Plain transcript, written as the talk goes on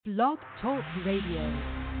Blog Talk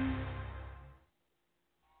Radio.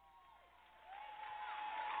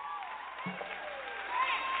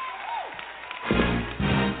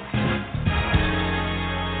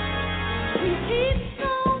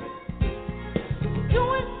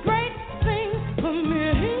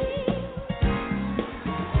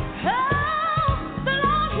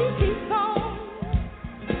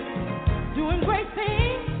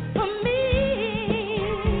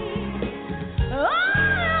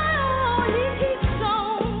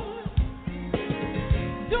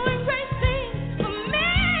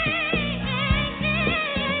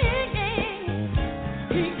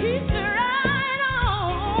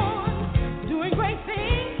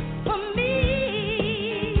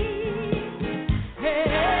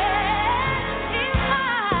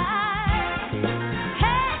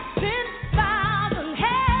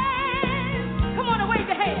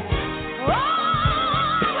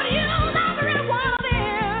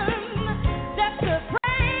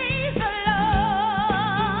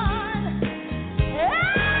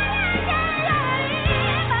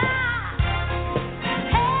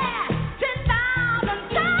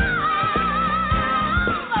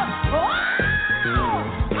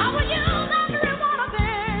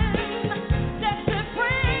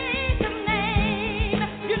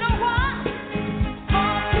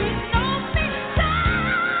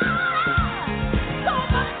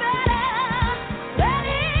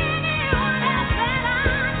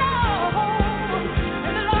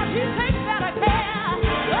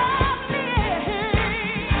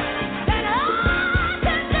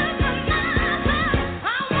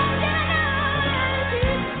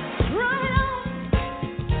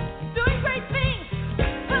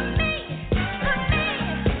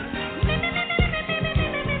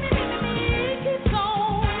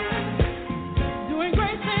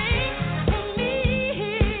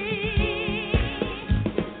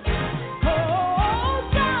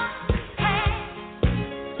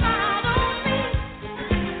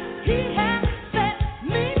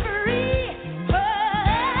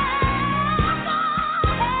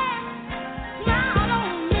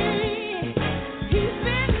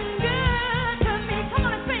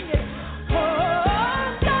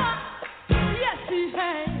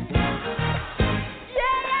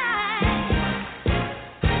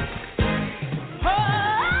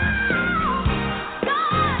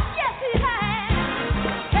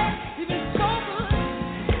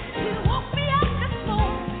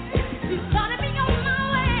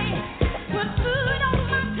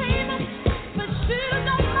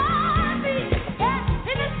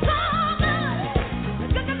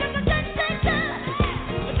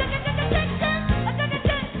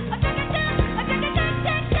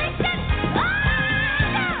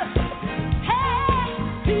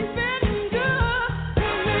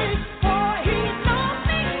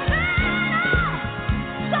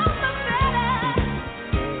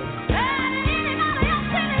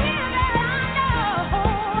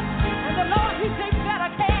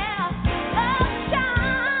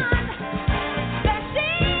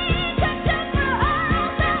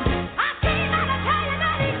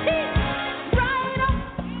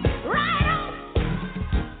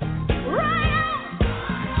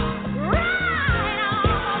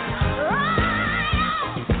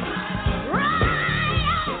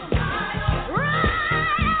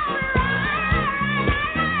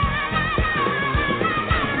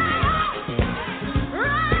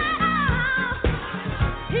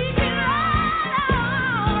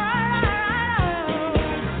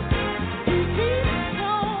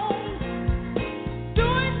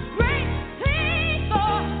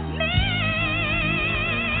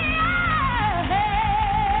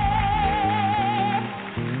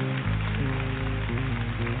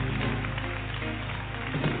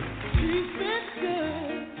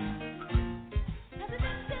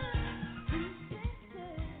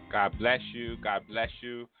 God bless you. God bless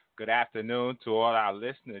you. Good afternoon to all our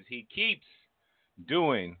listeners. He keeps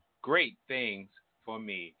doing great things for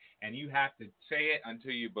me. And you have to say it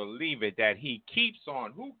until you believe it, that he keeps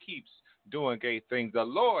on. Who keeps doing great things? The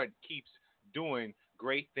Lord keeps doing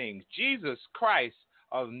great things. Jesus Christ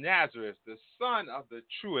of Nazareth, the Son of the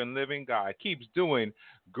true and living God, keeps doing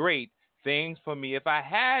great things for me. If I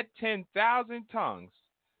had 10,000 tongues,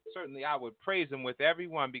 certainly I would praise him with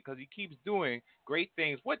everyone because he keeps doing great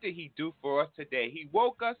things. What did he do for us today? He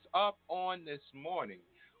woke us up on this morning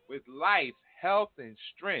with life, health, and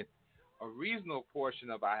strength, a reasonable portion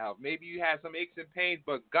of our health. Maybe you have some aches and pains,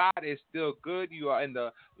 but God is still good. You are in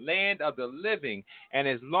the land of the living, and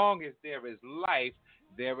as long as there is life,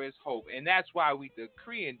 there is hope. And that's why we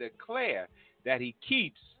decree and declare that he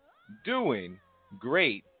keeps doing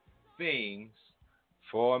great things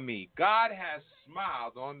for me. God has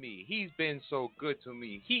smiled on me. He's been so good to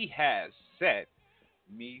me. He has set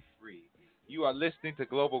me free. You are listening to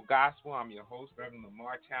Global Gospel. I'm your host, Reverend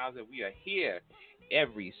Lemarr Townsend. We are here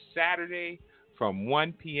every Saturday from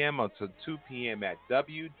 1 p.m. until 2 p.m. at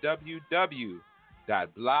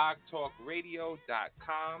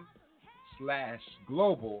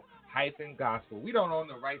www.blogtalkradio.com/global-gospel. We don't own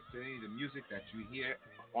the rights to any of the music that you hear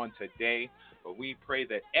on today, but we pray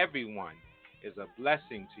that everyone is a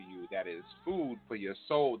blessing to you, that is food for your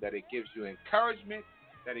soul, that it gives you encouragement,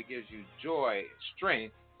 that it gives you joy,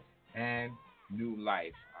 strength, and new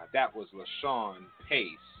life. That was LaShawn Pace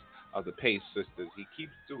of the Pace Sisters. He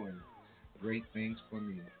keeps doing great things for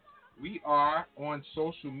me. We are on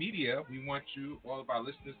social media. We want you, all of our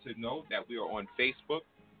listeners, to know that we are on Facebook,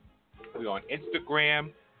 we're on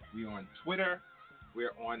Instagram, we're on Twitter,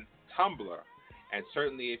 we're on Tumblr. And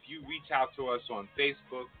certainly if you reach out to us on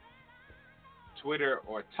Facebook, Twitter,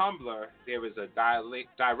 or Tumblr, there is a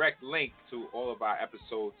direct link to all of our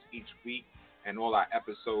episodes each week, and all our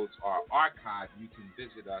episodes are archived. You can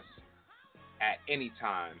visit us at any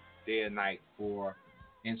time, day or night, for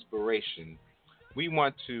inspiration. We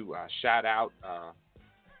want to shout out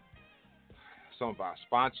some of our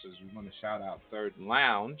sponsors. We want to shout out Third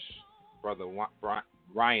Lounge, Brother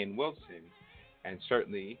Ryan Wilson, and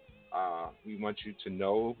certainly we want you to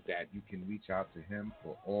know that you can reach out to him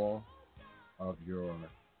for all of your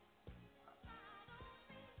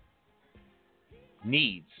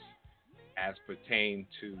needs as pertain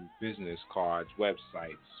to business cards,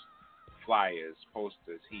 websites, flyers,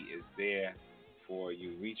 posters. He is there for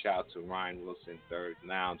you. Reach out to Ryan Wilson Third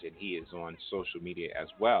Lounge, and he is on social media as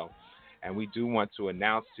well. And we do want to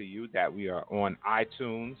announce to you that we are on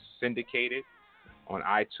iTunes, syndicated on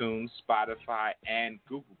iTunes, Spotify, and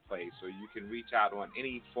Google Play. So you can reach out on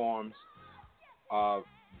any forms of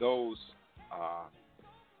those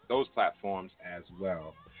platforms as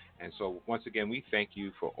well. And so once again, we thank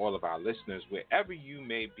you for all of our listeners, wherever you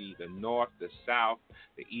may be, the north, the south,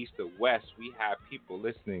 the east, the west. We have people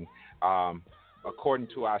listening. According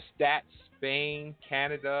to our stats, Spain,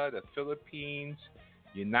 Canada, the Philippines,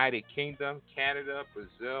 United Kingdom, Canada,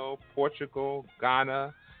 Brazil, Portugal,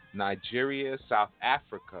 Ghana, Nigeria, South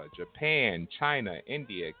Africa, Japan, China,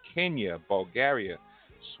 India, Kenya, Bulgaria,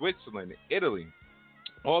 Switzerland, Italy,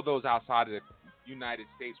 all those outside of the United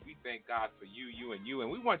States. We thank God for you,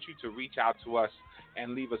 and we want you to reach out to us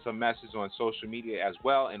and leave us a message on social media as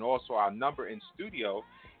well. And also our number in studio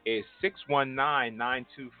is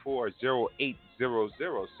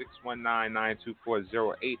 619-924-0800,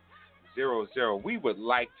 619-924-0800. We would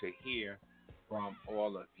like to hear from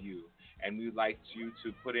all of you, and we'd like you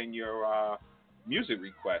to put in your music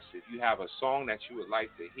requests. If you have a song that you would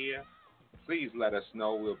like to hear, please let us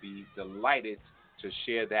know. We'll be delighted to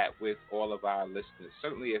share that with all of our listeners.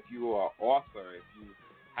 Certainly, if you are an author, if you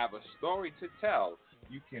have a story to tell,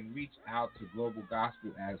 you can reach out to Global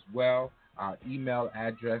Gospel as well. Our email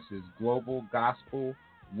address is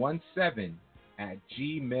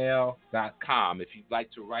globalgospel17@gmail.com. If you'd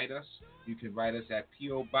like to write us, you can write us at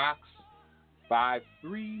P.O. Box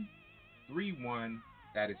 5331.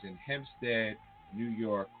 That is in Hempstead, New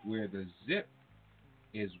York, where the zip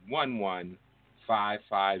is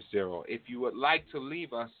 11550. If you would like to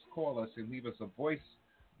call us and leave us a voice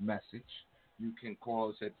message, you can call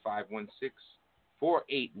us at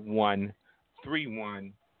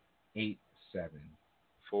 516-481-3187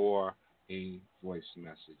 for a voice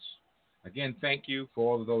message. Again, thank you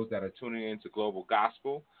for all of those that are tuning in to Global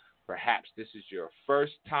Gospel. Perhaps this is your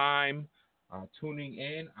first time tuning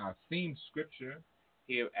in. Our theme scripture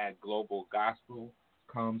here at Global Gospel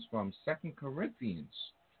comes from 2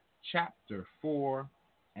 Corinthians chapter 4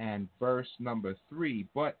 and verse number 3.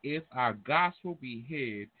 But if our gospel be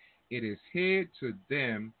hid, it is hid to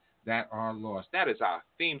them that are lost. That is our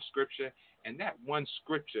theme scripture, and that one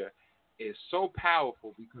scripture is so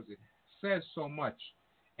powerful because it says so much,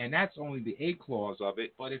 and that's only the A clause of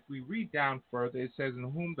it. But if we read down further, it says,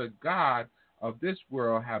 in whom the God of this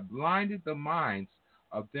world have blinded the minds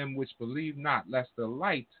of them which believe not, lest the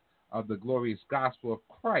light of the glorious gospel of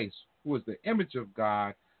Christ, who is the image of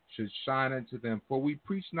God, should shine unto them. For we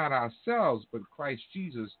preach not ourselves, but Christ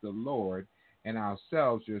Jesus the Lord, and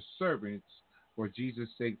ourselves your servants for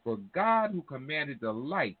Jesus' sake. For God, who commanded the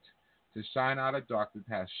light to shine out of darkness,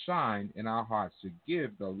 has shined in our hearts to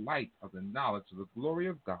give the light of the knowledge of the glory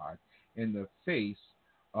of God in the face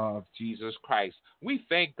of Jesus Christ. We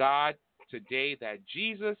thank God today that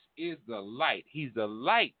Jesus is the light. He's the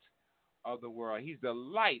light of the world. He's the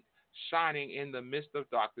light shining in the midst of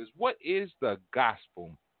darkness. What is the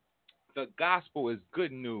gospel? The gospel is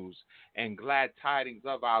good news and glad tidings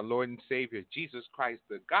of our Lord and Savior, Jesus Christ.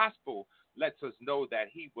 The gospel lets us know that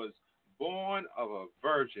he was born of a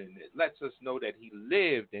virgin. It lets us know that he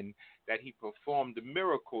lived and that he performed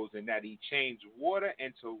miracles and that he changed water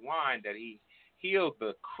into wine, that he healed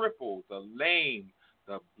the crippled, the lame,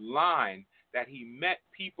 the blind, that he met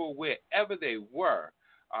people wherever they were.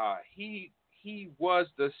 He was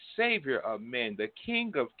the Savior of men, the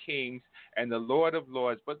King of kings, and the Lord of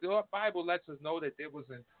lords. But the Bible lets us know that there was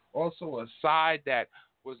also a side that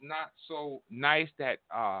was not so nice, that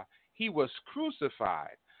he was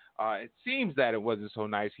crucified. It seems that it wasn't so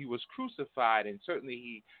nice. He was crucified, and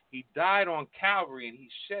certainly he died on Calvary, and he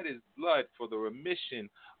shed his blood for the remission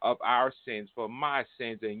of our sins, for my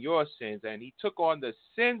sins and your sins, and he took on the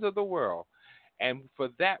sins of the world. And for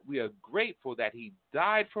that, we are grateful that he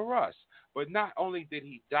died for us. But not only did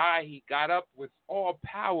he die, he got up with all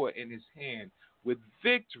power in his hand, with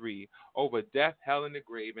victory over death, hell, and the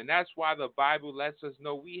grave. And that's why the Bible lets us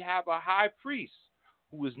know we have a high priest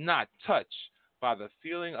who is not touched by the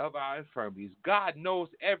feeling of our infirmities. God knows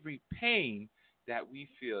every pain that we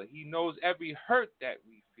feel. He knows every hurt that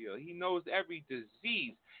we feel. He knows every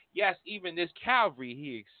disease. Yes, even this Calvary,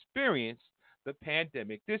 he experienced the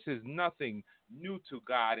pandemic. This is nothing new to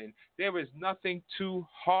God, and there is nothing too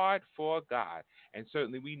hard for God. And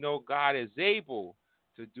certainly we know God is able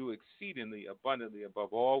to do exceedingly abundantly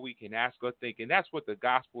above all we can ask or think. And that's what the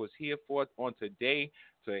gospel is here for on today,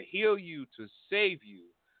 to heal you, to save you,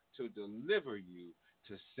 to deliver you,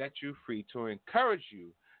 to set you free, to encourage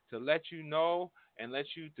you, to let you know and let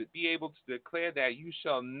you to be able to declare that you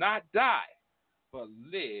shall not die, but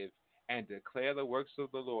live and declare the works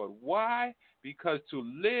of the Lord. Why? Because to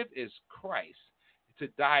live is Christ. To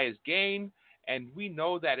die is gain. And we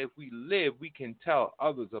know that if we live, we can tell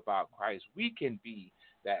others about Christ. We can be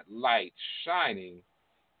that light shining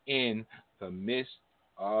in the midst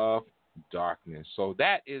of darkness. So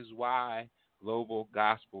that is why Global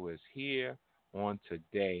Gospel is here on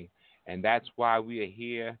today. And that's why we are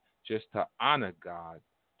here, just to honor God,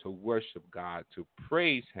 to worship God, to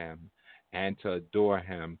praise him, and to adore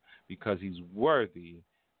him, because he's worthy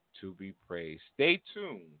to be praised. Stay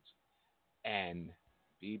tuned and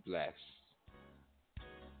be blessed.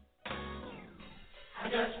 I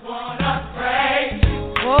just want to praise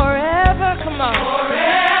Forever, come on.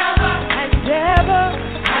 forever And ever,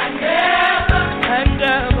 and ever and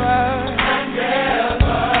ever, and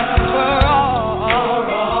ever. for all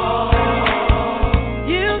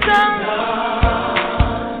you've done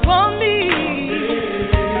for me.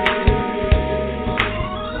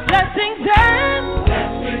 Blessings and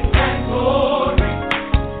Glory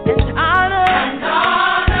and honor. and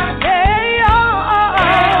honor Hey,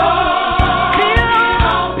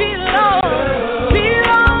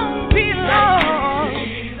 belong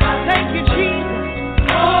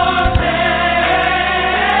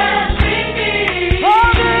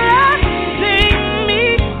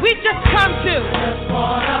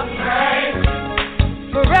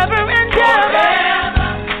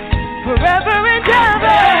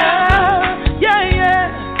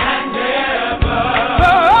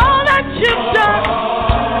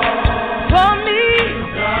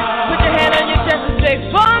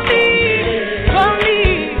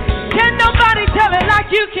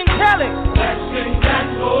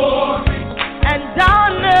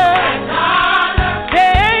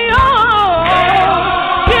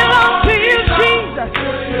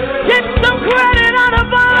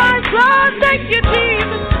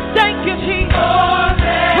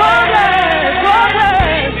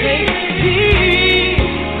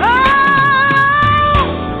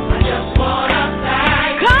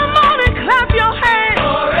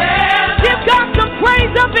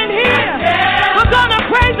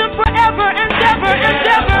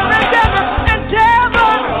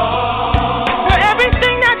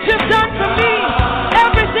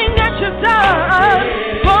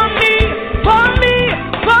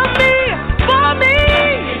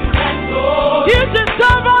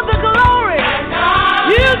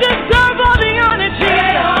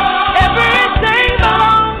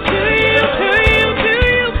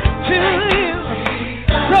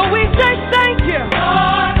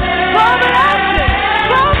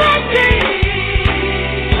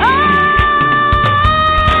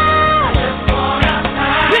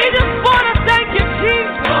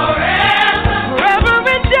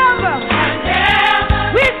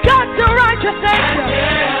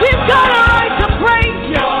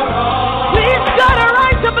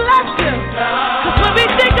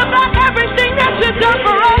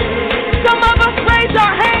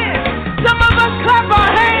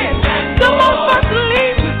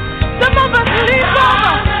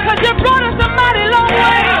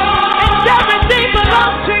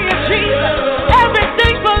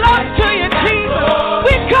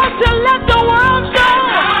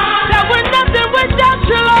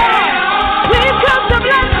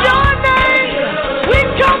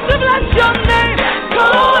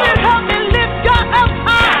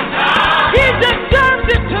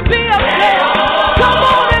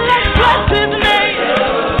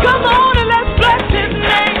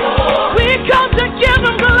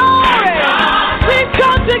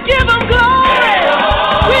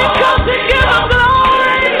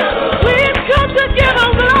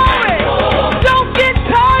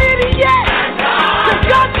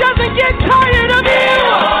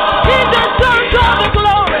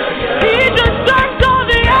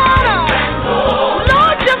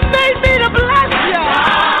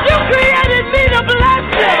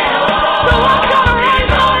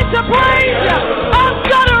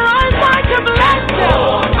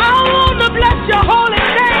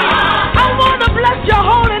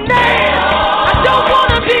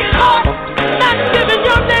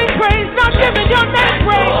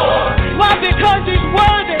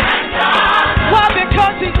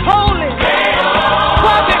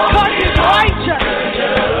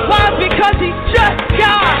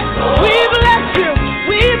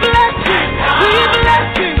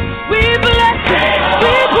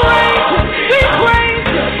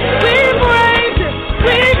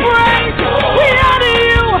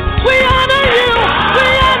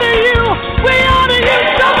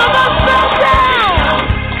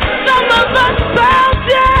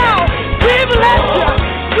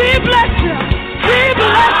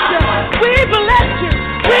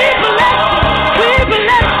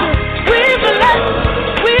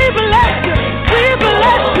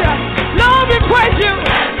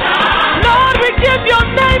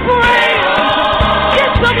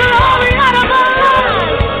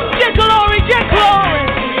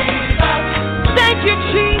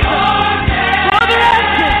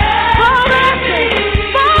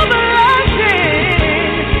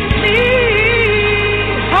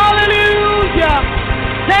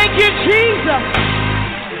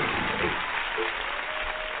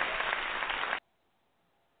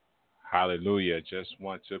Hallelujah. Just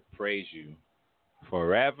want to praise you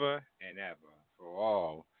forever and ever for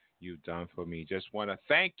all you've done for me. Just want to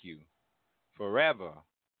thank you forever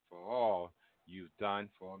for all you've done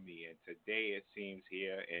for me. And today it seems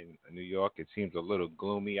here in New York, it seems a little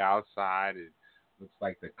gloomy outside. It looks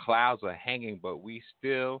like the clouds are hanging, but we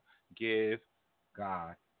still give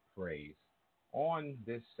God praise. On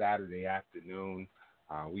this Saturday afternoon,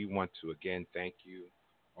 we want to again thank you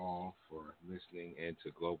all for listening into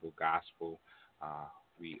Global Gospel.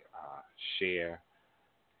 We share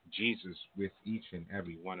Jesus with each and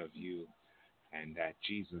every one of you, and that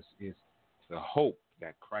Jesus is the hope,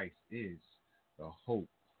 that Christ is the hope,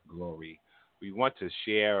 glory. We want to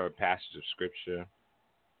share a passage of Scripture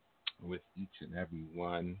with each and every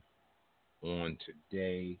one on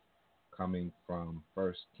today, coming from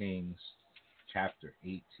 1 Kings chapter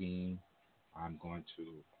 18. I'm going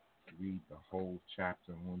to read the whole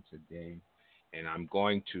chapter on today, and I'm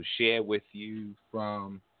going to share with you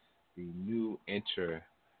from the New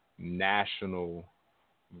International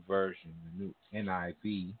Version, the New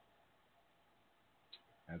NIV,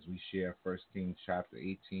 as we share 1 Kings chapter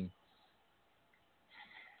 18.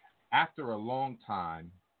 After a long time,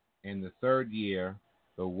 in the third year,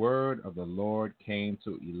 the word of the Lord came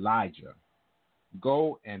to Elijah.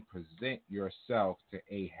 Go and present yourself to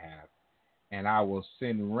Ahab, and I will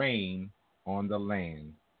send rain on the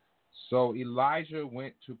land. So Elijah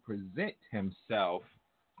went to present himself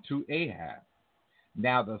to Ahab.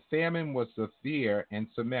 Now the famine was severe in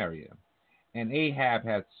Samaria, and Ahab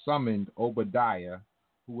had summoned Obadiah,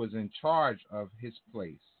 who was in charge of his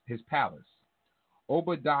palace.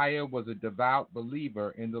 Obadiah was a devout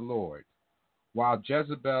believer in the Lord. While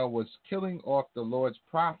Jezebel was killing off the Lord's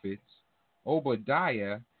prophets,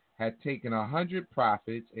 Obadiah had taken 100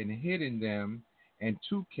 prophets and hidden them in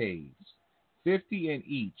 2 caves, 50 in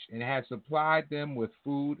each, and had supplied them with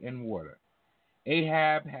food and water.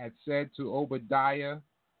 Ahab had said to Obadiah,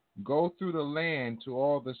 "Go through the land to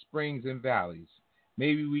all the springs and valleys.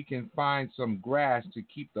 Maybe we can find some grass to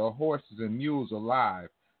keep the horses and mules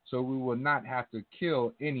alive, so we will not have to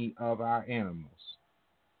kill any of our animals."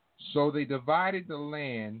 So they divided the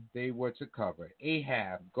land they were to cover,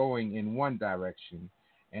 Ahab going in one direction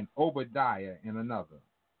and Obadiah in another.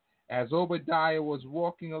 As Obadiah was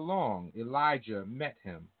walking along, Elijah met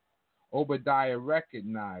him. Obadiah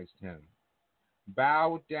recognized him,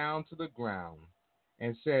 bowed down to the ground,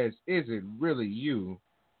 and says, "Is it really you,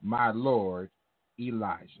 my Lord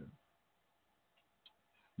Elijah?"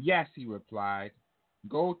 "Yes," he replied.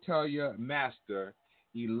 "Go tell your master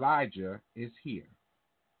Elijah is here."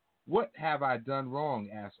 "What have I done wrong,"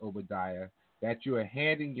 asked Obadiah, "that you are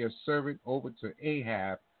handing your servant over to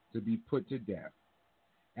Ahab to be put to death?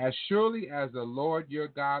 As surely as the Lord your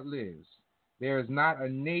God lives, there is not a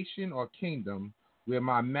nation or kingdom where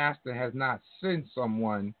my master has not sent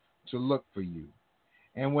someone to look for you.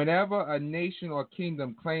 And whenever a nation or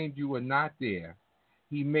kingdom claimed you were not there,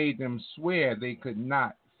 he made them swear they could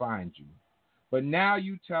not find you. But now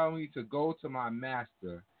you tell me to go to my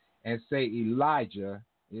master and say Elijah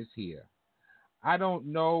is here. I don't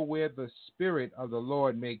know where the Spirit of the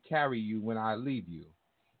Lord may carry you when I leave you.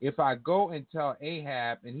 If I go and tell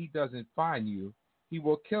Ahab and he doesn't find you, he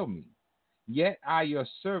will kill me. Yet I, your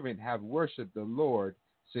servant, have worshipped the Lord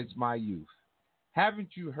since my youth.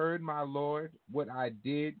 Haven't you heard, my Lord, what I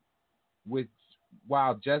did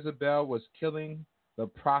while Jezebel was killing the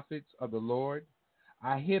prophets of the Lord?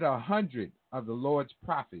 I hid 100 of the Lord's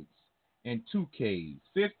prophets in 2 caves,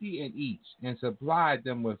 50 in each, and supplied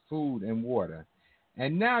them with food and water.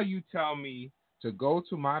 And now you tell me to go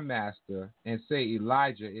to my master and say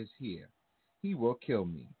Elijah is here. He will kill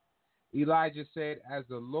me." Elijah said, "As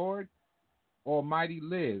the Lord Almighty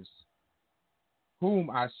lives, whom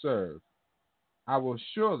I serve, I will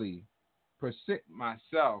surely present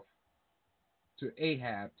myself to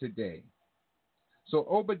Ahab today." So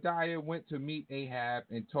Obadiah went to meet Ahab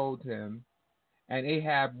and told him, and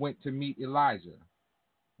Ahab went to meet Elijah.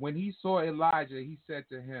 When he saw Elijah, he said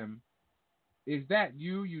to him, "Is that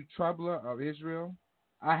you, you troubler of Israel?"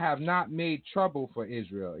 "I have not made trouble for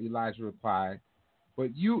Israel," Elijah replied,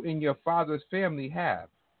 "but you and your father's family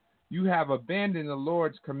have. You have abandoned the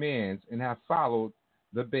Lord's commands and have followed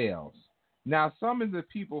the Baals. Now summon the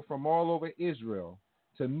people from all over Israel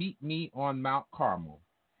to meet me on Mount Carmel,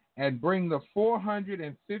 and bring the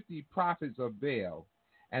 450 prophets of Baal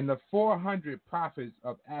and the 400 prophets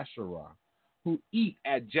of Asherah who eat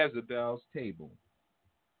at Jezebel's table."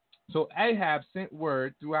 So Ahab sent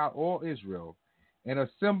word throughout all Israel and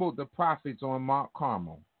assembled the prophets on Mount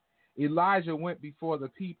Carmel. Elijah went before the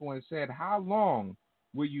people and said, "How long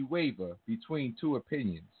will you waver between 2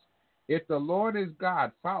 opinions? If the Lord is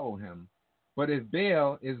God, follow him. But if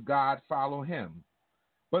Baal is God, follow him.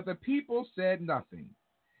 But the people said nothing.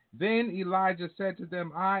 Then Elijah said to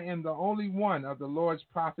them, I am the only one of the Lord's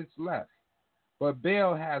prophets left, but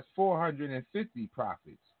Baal has 450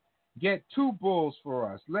 prophets. Get 2 bulls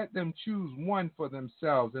for us. Let them choose one for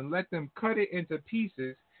themselves, and let them cut it into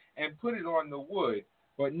pieces and put it on the wood,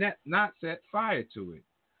 but not set fire to it.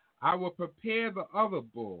 I will prepare the other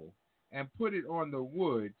bull and put it on the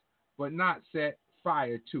wood, but not set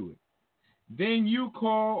fire to it. Then you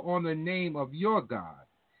call on the name of your God,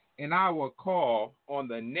 and I will call on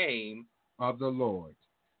the name of the Lord.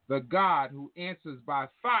 The God who answers by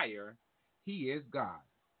fire, he is God.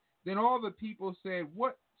 Then all the people said,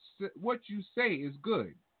 What you say is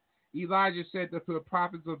good. Elijah said to the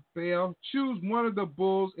prophets of Baal, choose one of the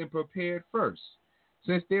bulls and prepare it first.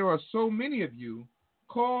 Since there are so many of you,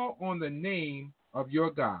 call on the name of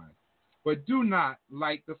your God, but do not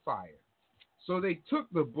light the fire. So they took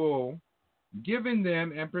the bull given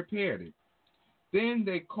them and prepared it. Then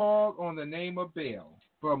they called on the name of Baal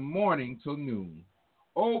from morning till noon.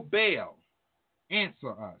 O Baal,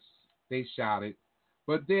 answer us, they shouted,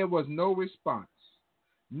 but there was no response.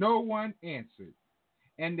 No one answered,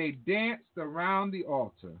 and they danced around the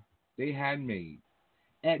altar they had made.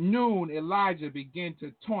 At noon, Elijah began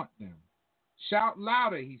to taunt them. Shout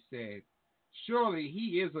louder, he said. Surely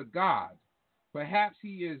he is a god. Perhaps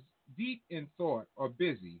he is deep in thought or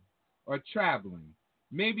busy or traveling.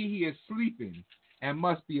 Maybe he is sleeping and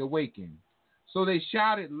must be awakened. So they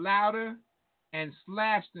shouted louder and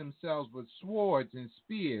slashed themselves with swords and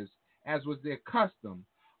spears, as was their custom,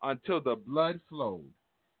 until the blood flowed.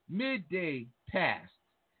 Midday passed,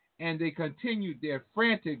 and they continued their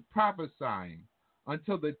frantic prophesying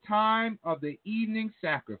until the time of the evening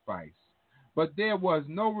sacrifice. But there was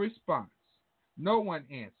no response. No one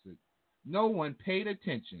answered. No one paid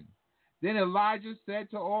attention. Then Elijah said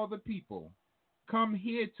to all the people, come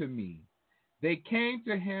here to me. They came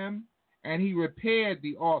to him, and he repaired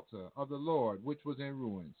the altar of the Lord, which was in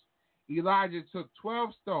ruins. Elijah took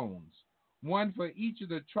 12 stones, one for each of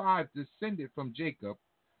the tribes descended from Jacob,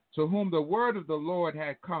 to whom the word of the Lord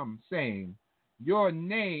had come, saying, your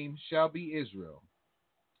name shall be Israel.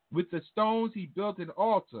 With the stones he built an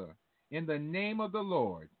altar in the name of the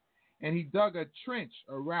Lord, and he dug a trench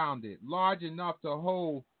around it, large enough to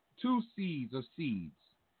hold 2 seeds of seeds.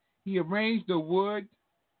 He arranged the wood,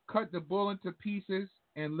 cut the bull into pieces,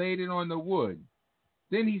 and laid it on the wood.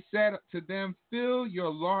 Then he said to them, fill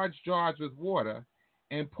your large jars with water,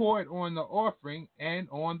 and pour it on the offering and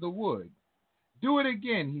on the wood. Do it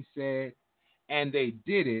again, he said, and they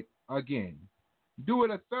did it again. Do it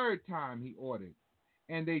a 3rd time, he ordered,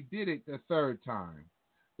 and they did it the 3rd time.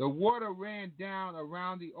 The water ran down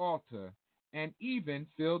around the altar and even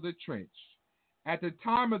filled the trench. At the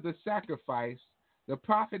time of the sacrifice, the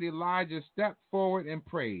prophet Elijah stepped forward and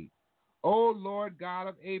prayed, O Lord God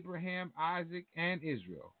of Abraham, Isaac, and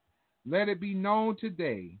Israel, let it be known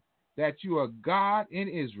today that you are God in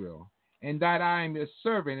Israel, and that I am your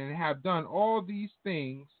servant and have done all these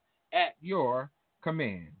things at your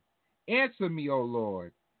command. Answer me, O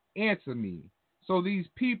Lord, answer me, so these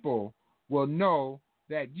people will know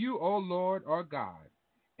that you, O Lord, are God,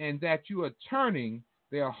 and that you are turning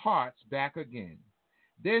their hearts back again.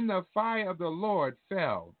 Then the fire of the Lord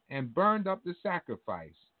fell and burned up the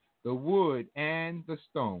sacrifice, the wood and the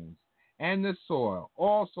stones, and the soil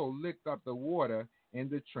also licked up the water in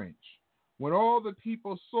the trench. When all the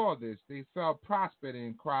people saw this, they fell prostrate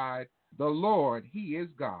and cried, the Lord, he is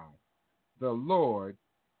God. The Lord,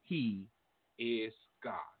 he is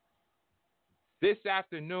God. This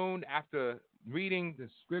afternoon, after reading the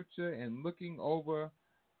scripture and looking over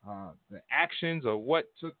the actions of what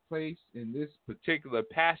took place in this particular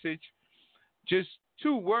passage, just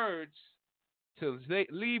 2 words to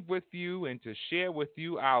leave with you and to share with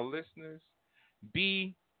you, our listeners.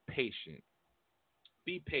 Be patient.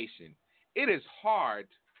 Be patient. It is hard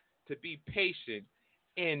to be patient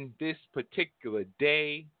in this particular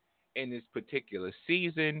day, in this particular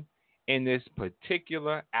season, in this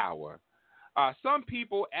particular hour. Some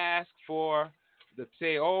people ask for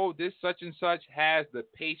say, oh, this such and such has the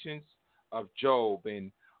patience of Job,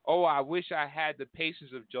 and oh, I wish I had the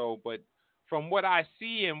patience of Job, but from what I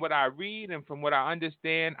see and what I read and from what I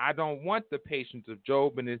understand, I don't want the patience of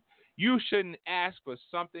Job, and you shouldn't ask for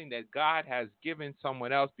something that God has given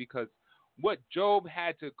someone else, because what Job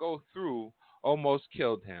had to go through almost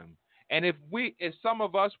killed him. And if some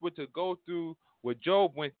of us were to go through what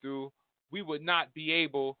Job went through, we would not be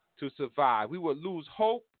able to survive. We would lose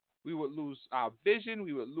hope. We would lose our vision.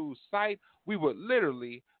 We would lose sight. We would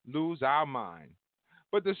literally lose our mind.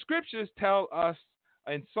 But the scriptures tell us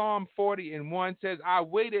in Psalm 40:1 says, I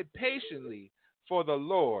waited patiently for the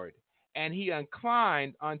Lord, and he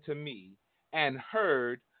inclined unto me and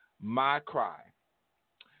heard my cry.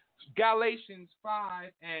 Galatians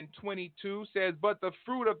 5:22 says, but the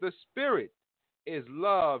fruit of the Spirit is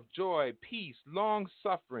love, joy, peace,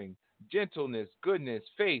 long-suffering, gentleness, goodness,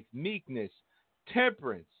 faith, meekness,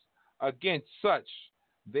 temperance. Against such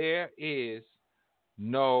there is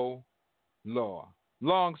no law.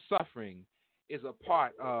 Long-suffering is a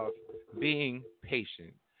part of being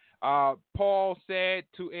patient. Paul said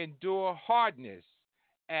to endure hardness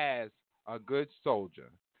as a good soldier.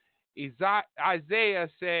 Isaiah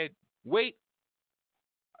said, wait,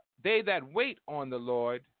 they that wait on the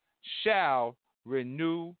Lord shall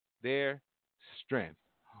renew their strength.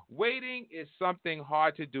 Waiting is something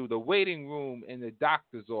hard to do. The waiting room in the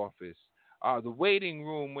doctor's office, the waiting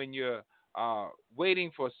room when you're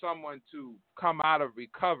waiting for someone to come out of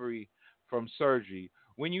recovery from surgery,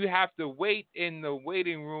 when you have to wait in the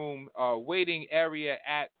waiting room, waiting area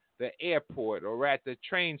at the airport or at the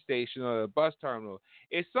train station or the bus terminal.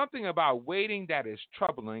 It's something about waiting that is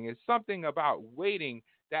troubling. It's something about waiting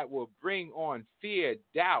that will bring on fear,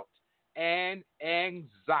 doubt, and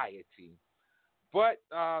anxiety. But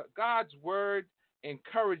God's word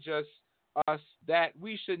encourages us that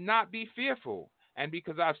we should not be fearful. And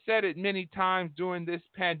because I've said it many times during this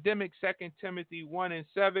pandemic, 2 Timothy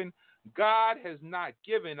 1:7, God has not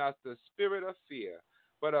given us the spirit of fear,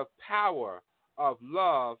 but of power, of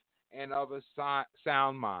love, and of a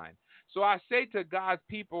sound mind. So I say to God's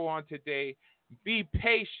people on today, be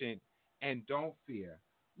patient and don't fear.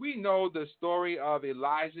 We know the story of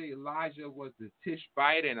Elijah. Elijah was the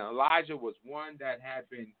Tishbite, and Elijah was one that had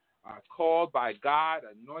been called by God,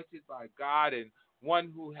 anointed by God, and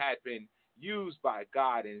one who had been used by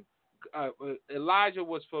God. And Elijah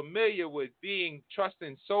was familiar with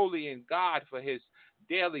trusting solely in God for his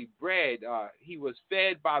daily bread. He was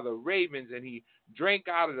fed by the ravens, and he drank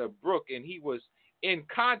out of the brook, and he was in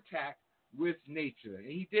contact with nature. And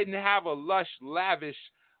he didn't have a lush, lavish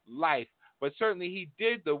life, but certainly he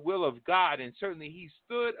did the will of God, and certainly he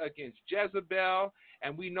stood against Jezebel.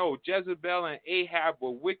 And we know Jezebel and Ahab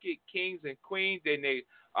were wicked kings and queens, and they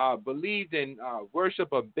believed in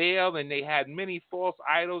worship of Baal, and they had many false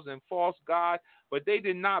idols and false gods, but they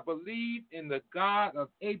did not believe in the God of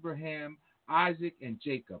Abraham, Isaac, and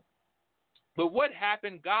Jacob. But what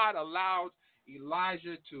happened? God allowed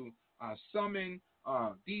Elijah to summon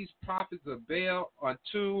these prophets of Baal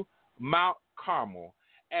onto Mount Carmel.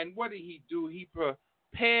 And what did he do? He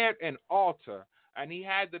prepared an altar, and he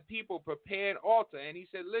had the people prepare an altar. And he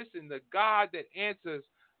said, listen, the God that answers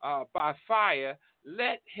by fire,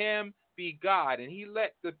 let him be God. And he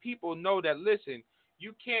let the people know that, listen,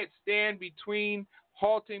 you can't stand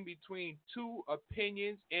halting between two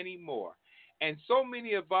opinions anymore. And so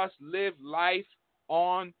many of us live life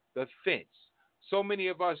on the fence. So many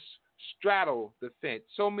of us straddle the fence.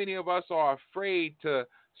 So many of us are afraid to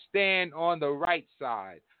stand on the right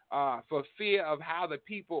side for fear of how the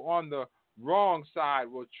people on the wrong side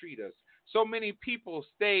will treat us. So many people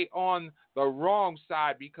stay on the wrong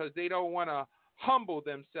side because they don't want to humble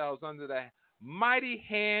themselves under the mighty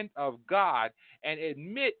hand of God and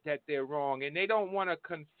admit that they're wrong, and they don't want to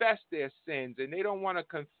confess their sins, and they don't want to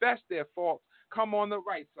confess their faults, come on the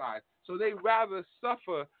right side. So they rather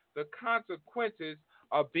suffer the consequences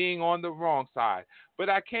of being on the wrong side. But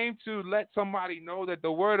I came to let somebody know that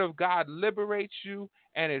the word of God liberates you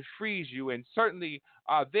and it frees you. And certainly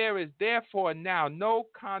there is therefore now no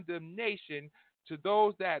condemnation to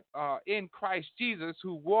those that are in Christ Jesus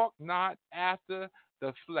who walk not after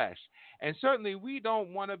the flesh. And certainly we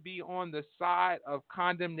don't want to be on the side of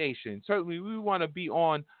condemnation. Certainly we want to be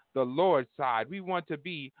on the Lord's side. We want to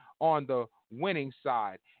be on the winning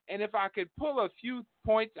side. And if I could pull a few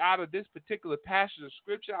points out of this particular passage of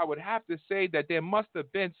scripture, I would have to say that there must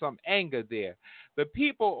have been some anger there. The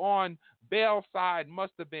people on Baal's side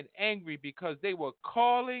must have been angry because they were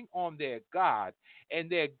calling on their God, and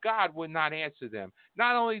their God would not answer them.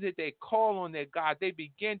 Not only did they call on their God, they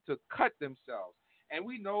began to cut themselves. And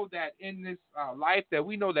we know that in this life that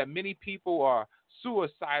we know that many people are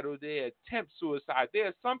suicidal. They attempt suicide. There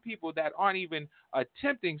are some people that aren't even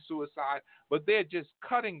attempting suicide, but they're just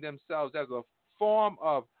cutting themselves as a form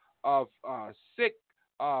of sick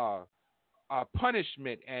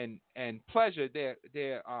punishment and pleasure.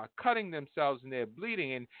 They're cutting themselves and they're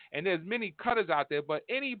bleeding. And there's many cutters out there, but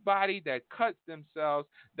anybody that cuts themselves,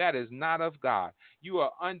 that is not of God. You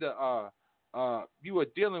are under you are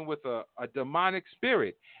dealing with a demonic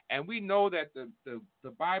spirit. And we know that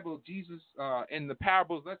the Bible, Jesus, in the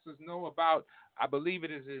parables lets us know about, I believe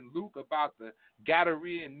it is in Luke, about the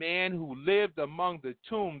Gadarean man who lived among the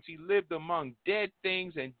tombs. He lived among dead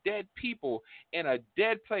things and dead people in a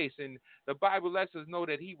dead place. And the Bible lets us know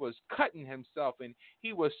that he was cutting himself, and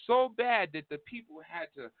he was so bad that the people had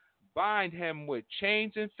to bind him with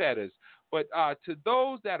chains and fetters. But to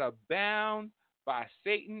those that are bound by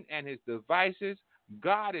Satan and his devices,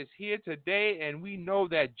 God is here today, and we know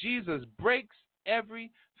that Jesus breaks every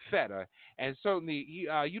fetter. And certainly,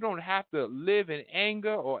 you don't have to live in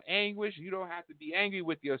anger or anguish. You don't have to be angry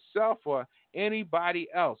with yourself or anybody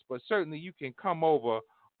else, but certainly you can come over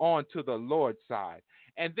onto the Lord's side.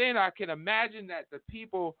 And then I can imagine that the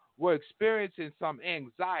people were experiencing some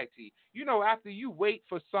anxiety. You know, after you wait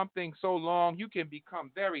for something so long, you can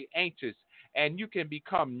become very anxious and you can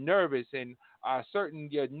become nervous, and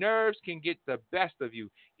your nerves can get the best of you.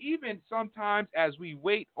 Even sometimes as we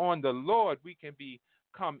wait on the Lord, we can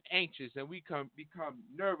become anxious and we can become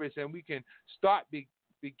nervous, and we can start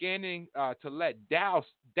beginning to let doubt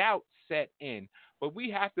set in. But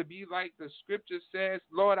we have to be like the scripture says,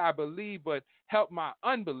 Lord, I believe, but help my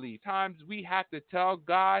unbelief. Times we have to tell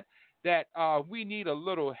God that we need a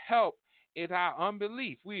little help in our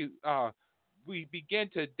unbelief. We begin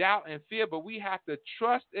to doubt and fear, but we have to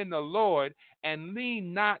trust in the Lord and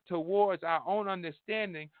lean not towards our own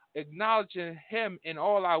understanding, acknowledging him in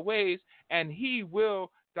all our ways, and he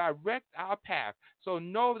will direct our path. So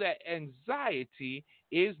know that anxiety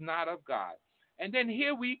is not of God. And then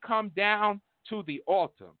here we come down to the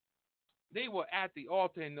altar. They were at the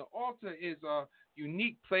altar, and the altar is a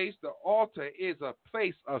unique place. The altar is a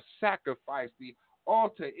place of sacrifice. The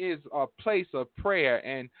altar is a place of prayer,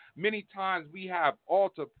 and many times we have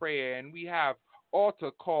altar prayer and we have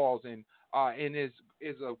altar calls, and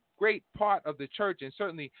is a great part of the church. And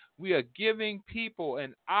certainly we are giving people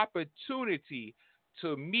an opportunity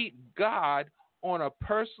to meet God on a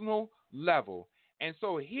personal level. And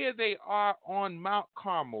so here they are on Mount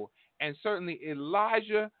Carmel, and certainly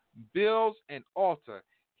Elijah builds an altar.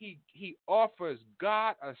 He offers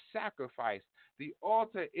God a sacrifice. The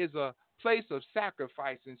altar is a place of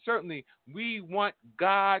sacrifice, and certainly we want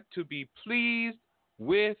God to be pleased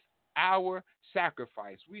with our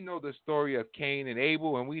sacrifice. We know the story of Cain and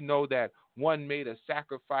Abel, and we know that one made a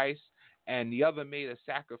sacrifice and the other made a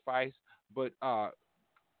sacrifice, but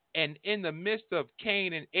and in the midst of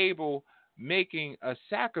Cain and Abel making a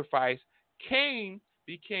sacrifice, Cain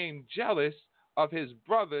became jealous of his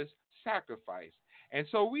brother's sacrifice. And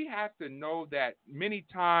so we have to know that many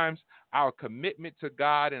times our commitment to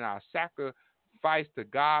God and our sacrifice to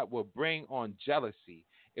God will bring on jealousy.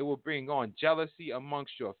 It will bring on jealousy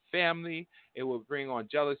amongst your family. It will bring on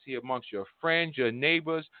jealousy amongst your friends, your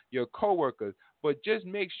neighbors, your coworkers. But just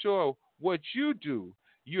make sure what you do,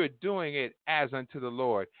 you're doing it as unto the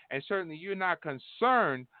Lord. And certainly you're not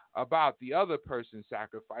concerned about the other person's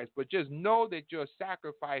sacrifice, but just know that your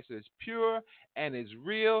sacrifice is pure and is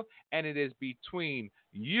real, and it is between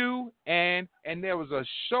you and there was a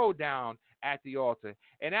showdown at the altar.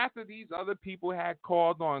 And after these other people had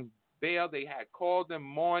called on Baal, they had called them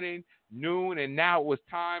morning, noon, and now it was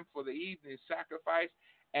time for the evening sacrifice,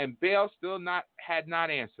 and Baal still had not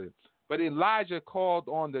answered. But Elijah called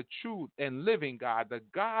on the true and living God, the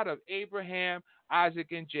God of Abraham, Isaac,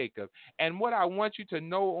 and Jacob. And what I want you to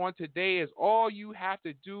know on today is all you have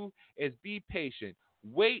to do is be patient.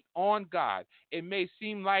 Wait on God. It may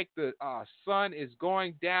seem like the sun is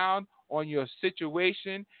going down on your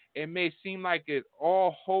situation. It may seem like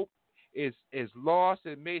all hope is lost.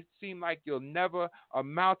 It may seem like you'll never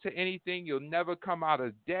amount to anything. You'll never come out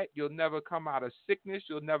of debt. You'll never come out of sickness.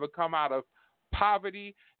 You'll never come out of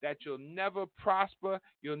poverty, that you'll never prosper,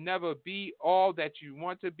 you'll never be all that you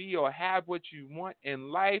want to be or have what you want in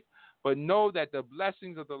life. But know that the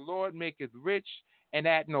blessings of the Lord maketh rich and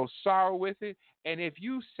add no sorrow with it. And if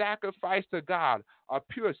you sacrifice to God a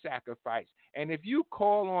pure sacrifice, and if you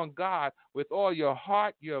call on God with all your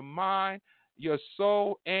heart, your mind, your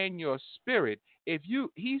soul, and your spirit,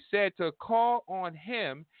 he said to call on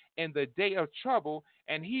him in the day of trouble,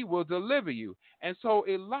 and he will deliver you. And so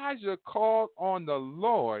Elijah called on the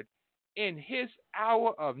Lord in his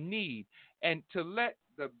hour of need, and to let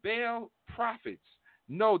the Baal prophets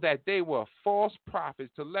know that they were false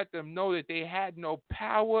prophets, to let them know that they had no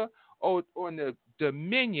power or the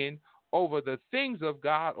dominion over the things of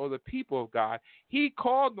God or the people of God. He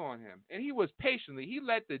called on him, and he was patiently. He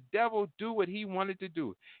let the devil do what he wanted to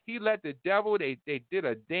do. He let the devil, they did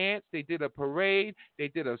a dance, they did a parade, they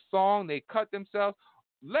did a song, they cut themselves.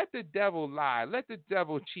 let the devil lie, let the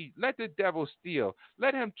devil cheat, let the devil steal,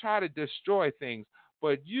 let him try to destroy things,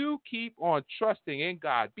 but you keep on trusting in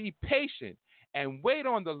God. Be patient and wait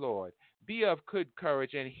on the Lord. Be of good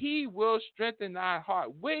courage, and he will strengthen thy heart.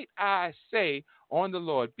 Wait, I say, on the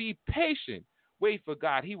Lord. Be patient. Wait for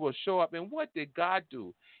God. He will show up. And what did God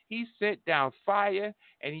do? He sent down fire,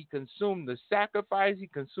 and he consumed the sacrifice. He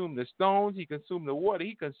consumed the stones. He consumed the water.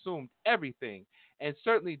 He consumed everything. And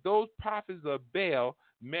certainly those prophets of Baal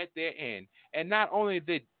met their end. And not only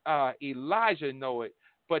did Elijah know it,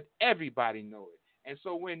 but everybody know it. And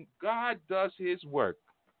so when God does his work,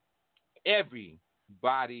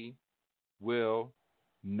 everybody will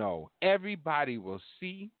know. Everybody will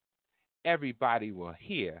see. Everybody will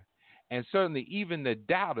hear. And certainly even the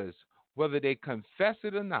doubters, whether they confess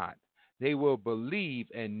it or not, they will believe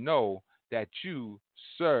and know that you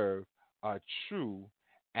serve a true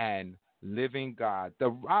and living God.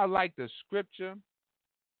 I like the scripture.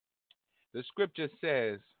 The scripture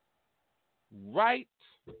says, write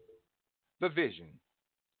the vision,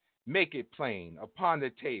 make it plain upon the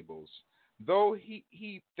tables, though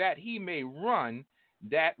that he may run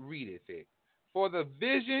that readeth it. For the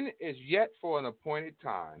vision is yet for an appointed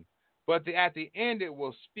time, but at the end it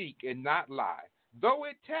will speak and not lie. Though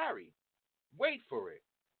it tarry, wait for it,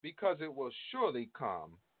 because it will surely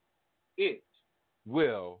come. It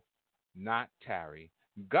will not tarry.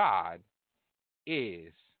 God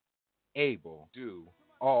is able to do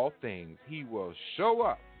all things. He will show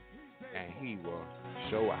up and he will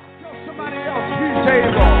show out. Tell somebody else he's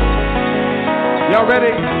able. Y'all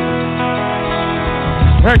ready?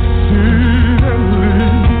 Exceedingly,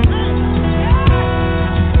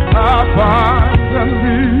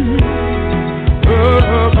 abundantly,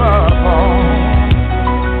 above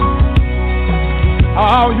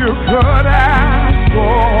all you could ask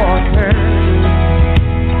for,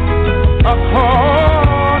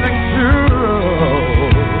 according to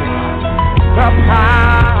the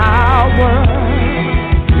power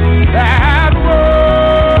that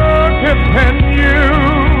worketh in you.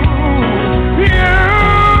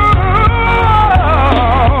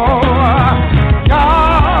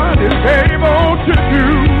 God is able to do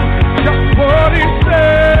just what he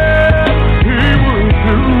said he would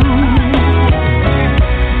do.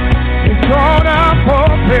 He's gonna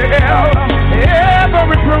fulfill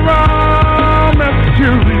every promise to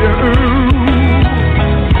you.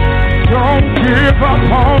 Don't give up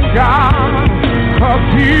on God, 'cause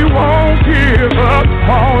he won't give up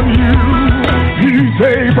on you. He's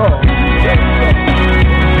able.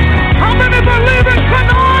 How many believe it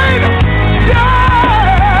tonight?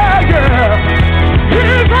 Yeah, yeah.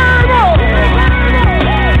 He's able.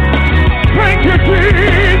 Thank you,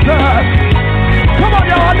 Jesus. Come on,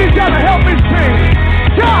 y'all. I need y'all to help me sing.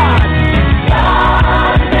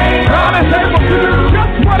 God is able to do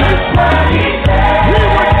just what he said he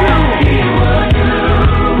would do. He's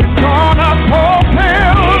gonna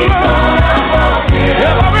fulfill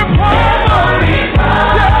every promise.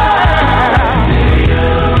 Yeah.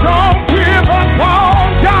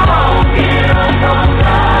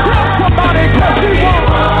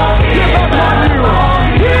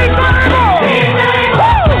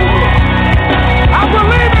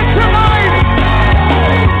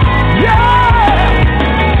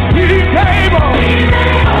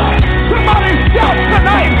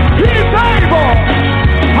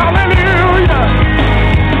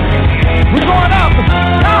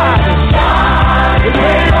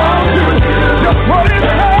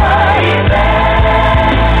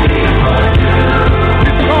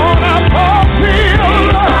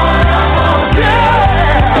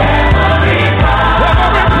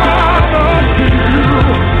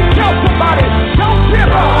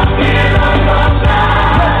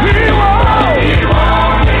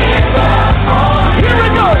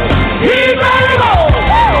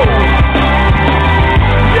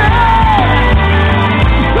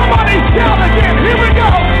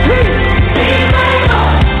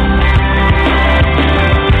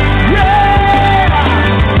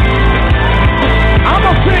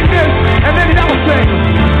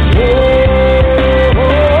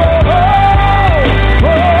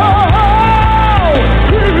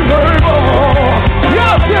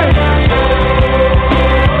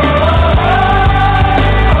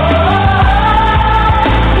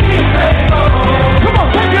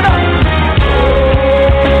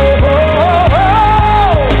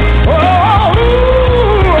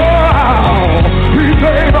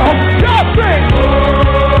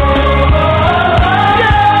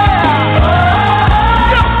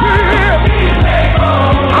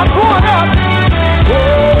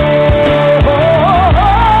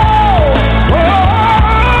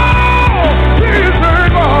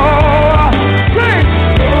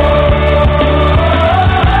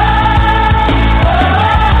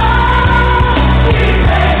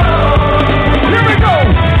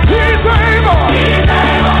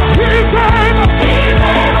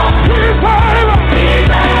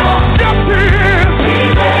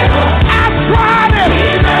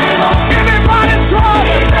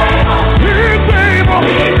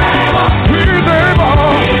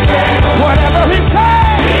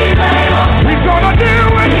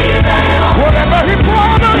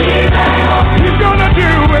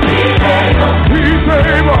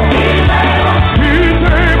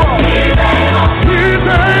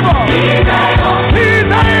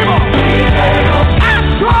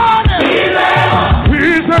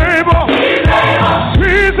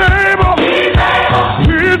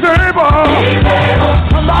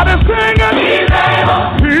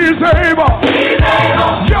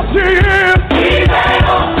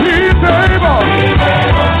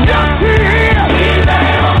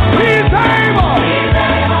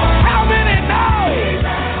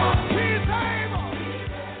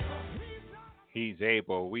 is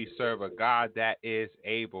able. We serve a God that is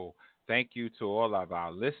able. Thank you to all of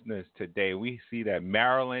our listeners today. We see that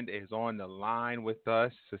Maryland is on the line with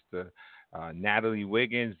us. Sister Natalie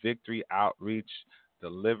Wiggins, Victory Outreach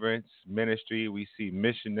Deliverance Ministry. We see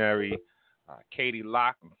missionary Katie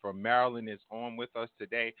Locke from Maryland is on with us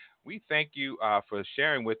today. We thank you for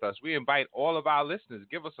sharing with us. We invite all of our listeners,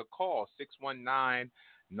 give us a call,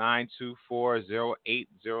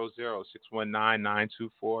 619-924-0800,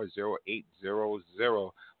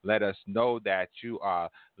 619-924-0800. Let us know that you are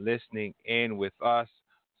listening in with us.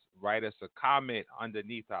 Write us a comment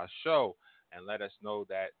underneath our show and let us know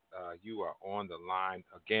that you are on the line.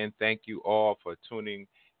 Again, thank you all for tuning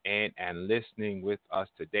in and listening with us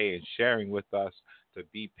today and sharing with us. To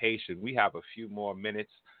be patient. We have a few more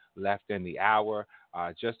minutes left in the hour.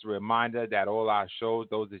 Just a reminder that all our shows,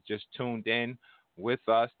 those that just tuned in with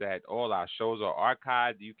us, that all our shows are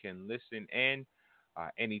archived. You can listen in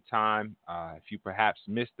anytime. If you perhaps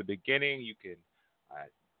missed the beginning, you can,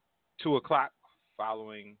 2 o'clock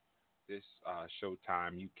following this show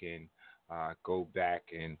time, you can go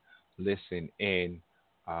back and listen in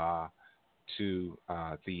to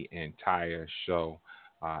the entire show.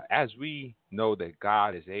 As we know that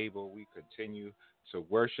God is able, we continue to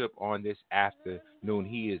worship on this afternoon.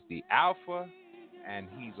 He is the Alpha and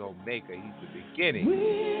He's Omega. He's the beginning,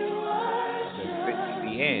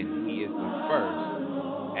 the end. He is the first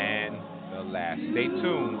and the last. Stay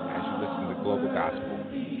tuned as you listen to Global Gospel.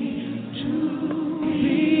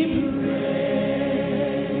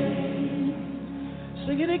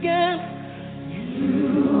 Sing it again.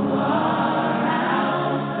 You are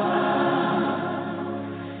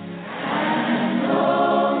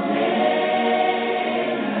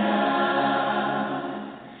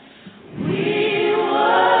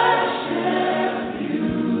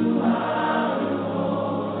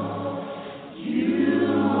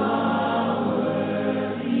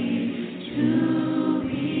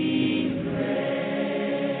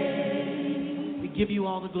give you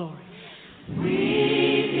all the glory.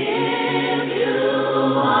 We give you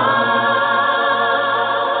all the glory.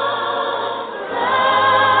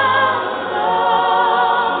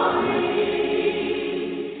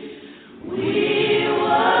 We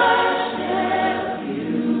worship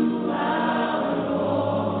you, our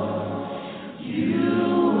Lord.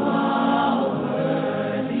 You are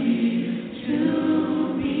worthy to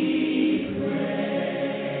be praised.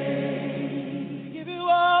 We give you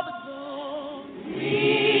all the glory. We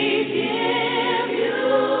give you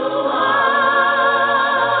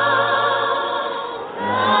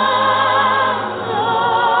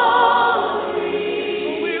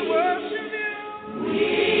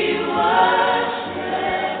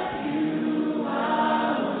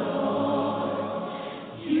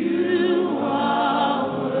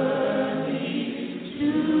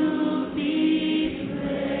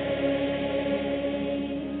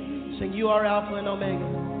You are Alpha and Omega. You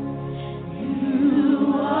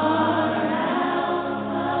are Alpha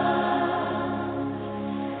and Omega.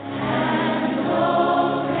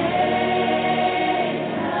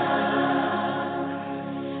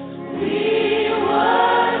 We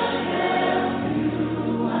worship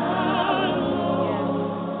you, our Lord.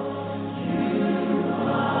 You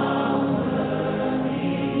are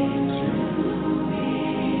worthy to be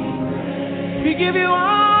praised. We give you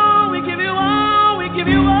all, we give you all, we give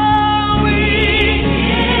you all.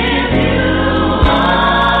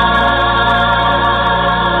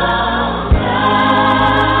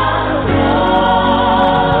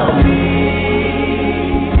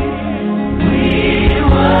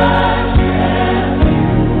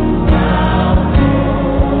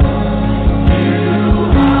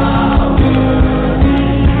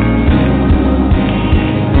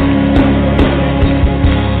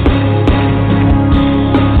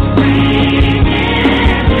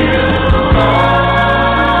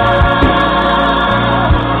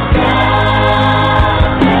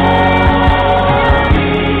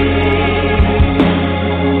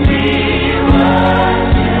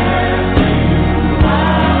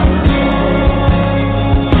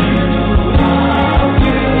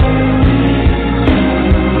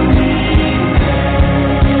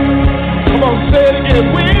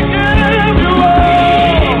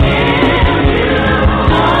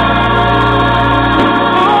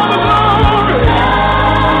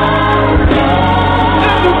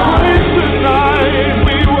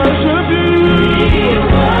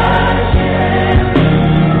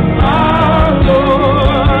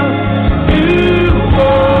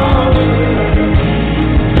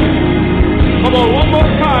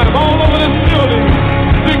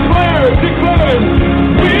 Declare,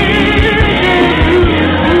 we give you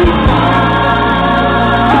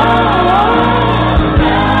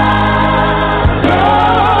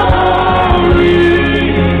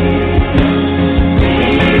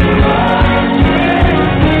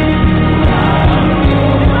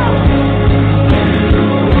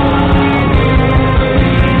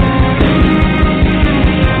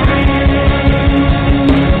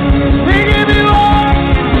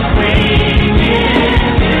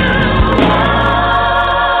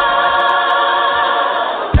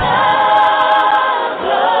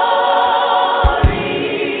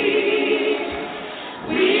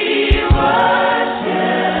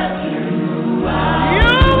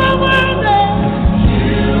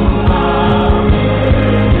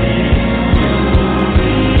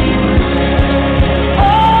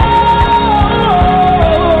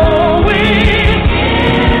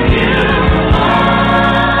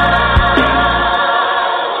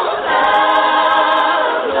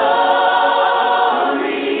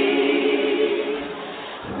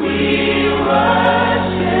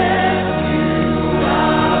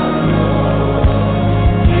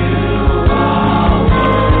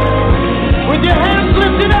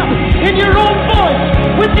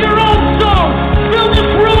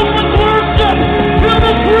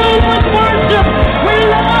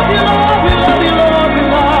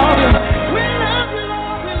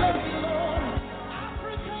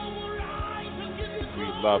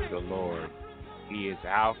is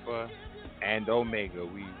Alpha and Omega.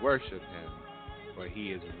 We worship him, for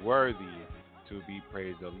he is worthy to be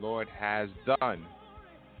praised. The Lord has done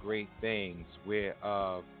great things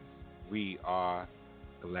whereof we are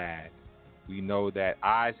glad. We know that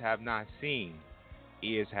eyes have not seen,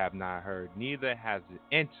 ears have not heard, neither has it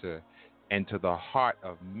entered into the heart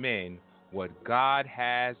of men what God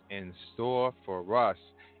has in store for us.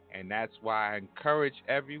 And that's why I encourage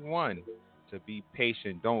everyone to be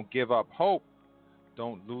patient. Don't give up hope.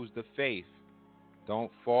 Don't lose the faith.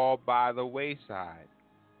 Don't fall by the wayside,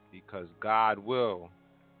 because God will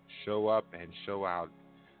show up and show out.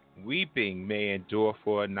 Weeping may endure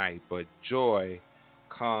for a night, but joy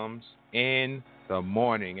comes in the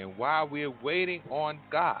morning. And while we're waiting on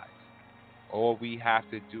God, all we have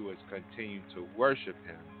to do is continue to worship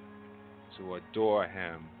him, to adore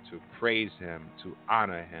him, to praise him, to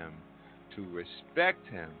honor him, to respect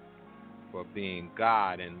him for being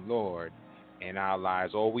God and Lord in our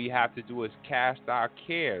lives. All we have to do is cast our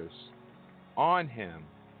cares on him,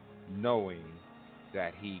 knowing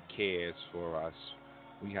that he cares for us.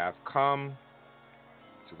 We have come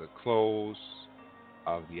to the close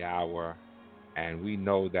of the hour, and we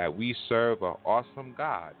know that we serve an awesome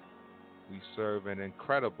God. We serve an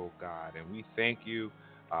incredible God, and we thank you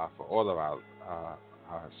for all of our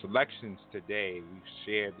selections today. We've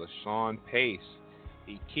shared LaShawn Pace.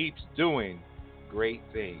 He keeps doing great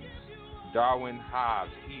things. Darwin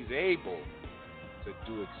Hobbs, he's able to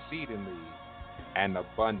do exceedingly and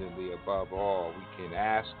abundantly above all we can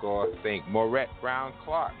ask or think. Maurette Brown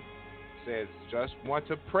Clark says, just want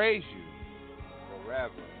to praise you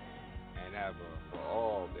forever and ever for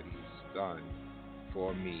all that he's done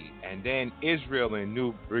for me. And then Israel in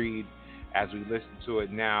New Breed, as we listen to it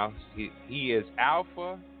now, he is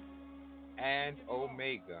Alpha and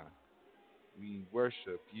Omega. We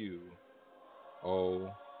worship you, O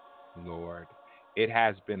Lord. It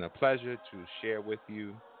has been a pleasure to share with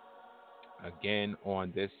you again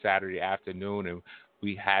on this Saturday afternoon, and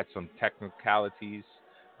we had some technicalities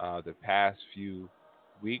the past few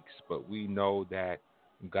weeks, but we know that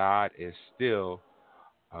God is still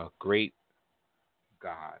a great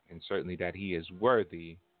God, and certainly that he is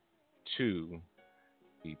worthy to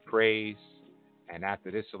be praised. And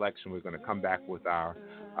after this selection, we're going to come back with our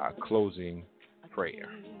closing prayer.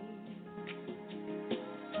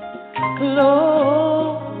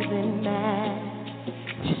 Clothed in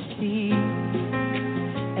majesty,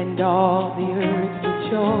 and all the earth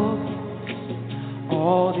rejoices,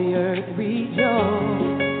 all the earth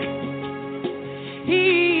rejoices.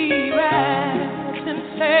 He wraps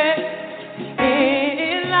himself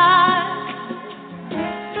in light,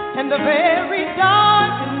 and the very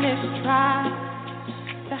darkness tries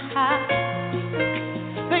to hide.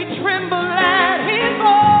 They tremble at his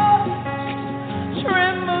voice,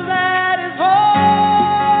 tremble at his voice.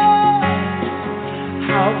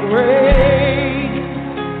 How great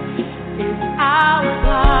is our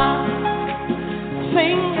God?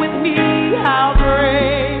 Sing with me, how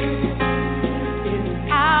great is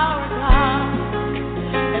our God,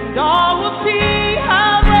 and all will see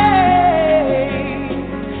how great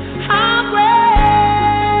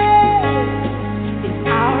is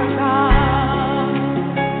our God.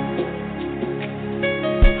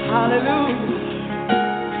 Hallelujah.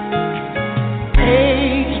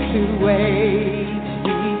 Age to age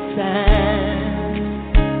we stand.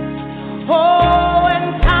 Oh,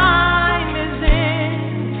 and time is in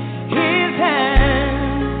his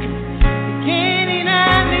hands. Beginning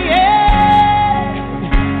and the end.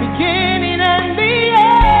 Beginning and the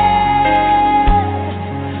end.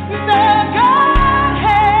 The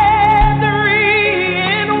Godhead,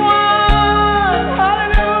 three in one.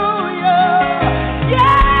 Hallelujah.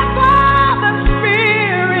 Yeah, Father,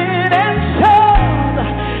 Spirit, and Son.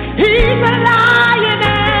 He's a lion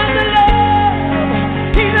and the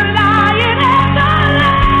lamb. He's a lion and the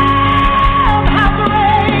lamb. How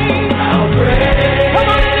great. How great. Come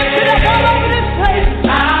on, lift it up all over this place.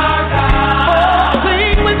 Our God. Oh,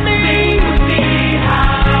 sing with me. Sing with me.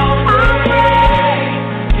 How great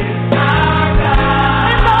is our God.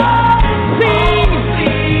 And all sing.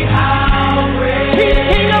 See how great. He's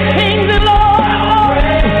King of kings and Lord of lords.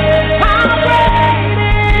 How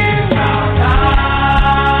great is our God.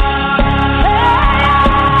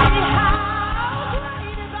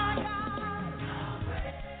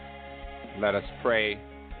 Let us pray.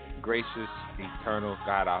 Gracious, eternal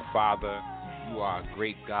God, our Father, you are a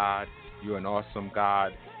great God. You're an awesome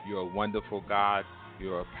God. You're a wonderful God.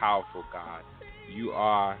 You're a powerful God. You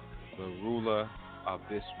are the ruler of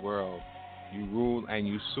this world. You rule and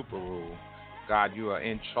you super rule. God, you are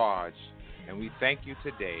in charge. And we thank you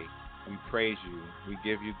today We praise you. We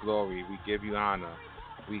give you glory. We give you honor.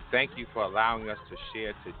 We thank you for allowing us to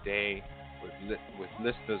share today with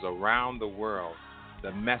listeners around the world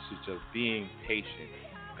the message of being patient.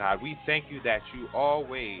 God, we thank you that you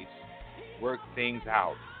always work things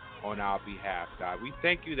out on our behalf, God. We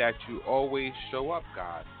thank you that you always show up,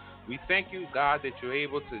 God. We thank you, God, that you're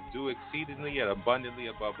able to do exceedingly and abundantly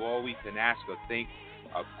above all we can ask or think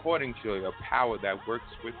according to your power that works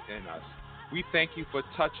within us. We thank you for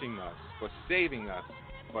touching us, for saving us,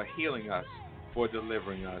 for healing us, for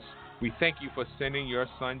delivering us. We thank you for sending your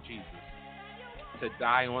son, Jesus, to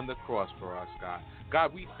die on the cross for us, God.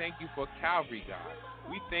 God, we thank you for Calvary, God.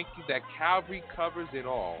 We thank you that Calvary covers it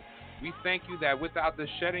all. We thank you that without the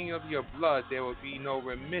shedding of your blood, there will be no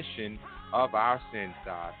remission of our sins,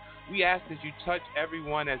 God. We ask that you touch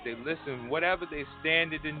everyone as they listen, whatever they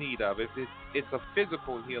stand in the need of. If it's a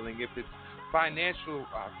physical healing, if it's financial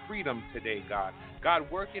freedom today, God. God,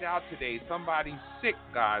 work it out today. Somebody's sick,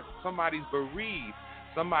 God. Somebody's bereaved.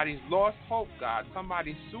 Somebody's lost hope, God.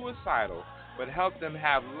 Somebody's suicidal. But help them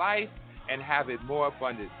have life and have it more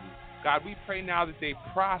abundantly. God, we pray now that they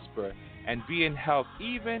prosper and be in health,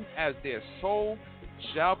 even as their soul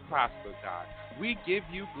shall prosper, God. We give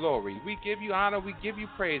you glory. We give you honor. We give you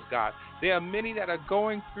praise, God. There are many that are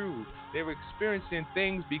going through. They're experiencing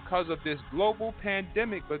things because of this global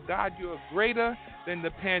pandemic. But, God, you're greater than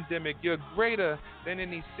the pandemic. You're greater than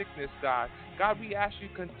any sickness, God. God, we ask you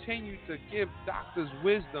continue to give doctors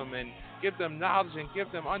wisdom and give them knowledge and give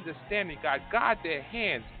them understanding, God. Guide their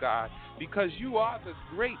hands, God, because you are the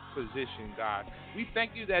great physician, God. We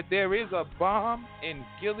thank you that there is a balm in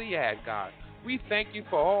Gilead, God. We thank you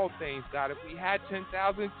for all things, God. If we had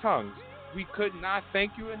 10,000 tongues, we could not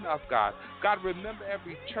thank you enough, God. God, remember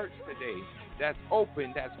every church today that's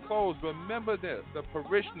open, that's closed. Remember the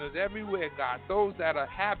parishioners everywhere, God, those that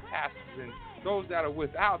have pastors and those that are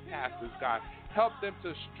without pastors, God. Help them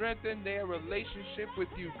to strengthen their relationship with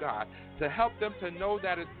you, God, to help them to know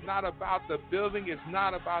that it's not about the building, it's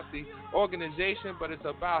not about the organization, but it's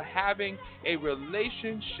about having a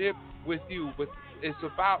relationship with you. It's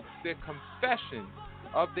about their confession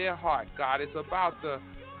of their heart, God. It's about the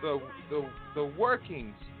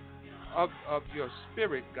workings of your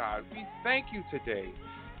spirit, God. We thank you today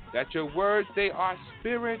that your words, they are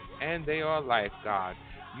spirit and they are life, God.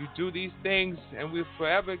 You do these things, and we'll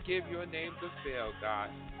forever give your name the fail, God.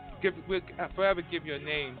 We'll forever give your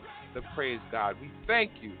name the praise, God. We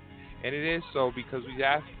thank you, and it is so because we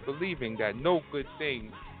ask, believing that no good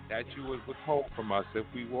thing that you would withhold from us if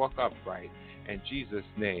we walk upright. In Jesus'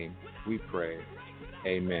 name we pray.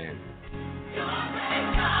 Amen.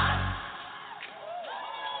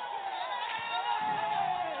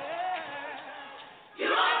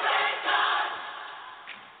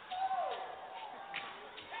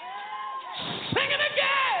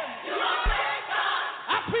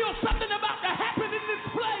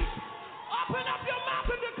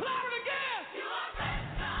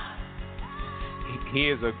 He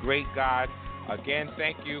is a great God. Again,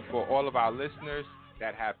 thank you for all of our listeners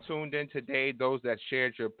that have tuned in today, those that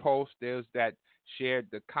shared your post, those that shared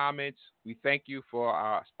the comments. We thank you for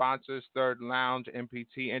our sponsors, Third Lounge,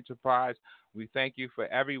 MPT Enterprise. We thank you for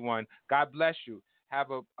everyone. God bless you.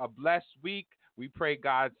 Have a blessed week. We pray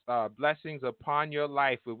God's blessings upon your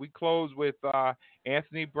life. We close with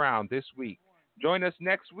Anthony Brown this week. Join us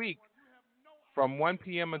next week from 1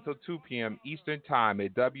 p.m. until 2 p.m. Eastern Time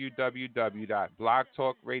at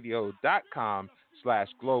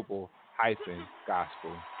www.blogtalkradio.com/global-gospel.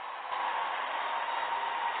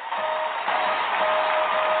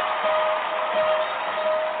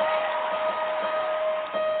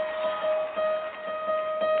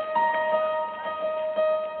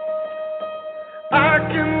 I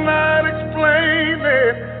cannot explain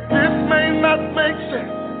it. This may not make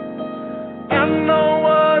sense. I know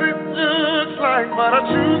what it looks like, but I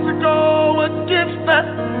choose to go against that.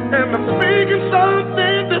 And I'm speaking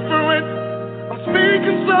something different. I'm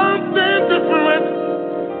speaking something different.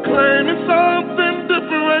 Claiming something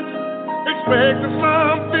different. Expecting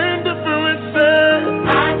something different.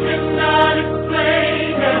 Say, I cannot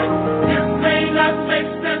explain it. This may not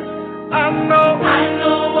make sense. I know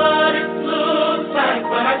what it looks like,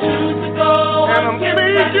 but I choose to go and I'm against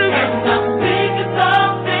speaking. that. And I'm speaking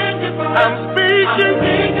something different. I'm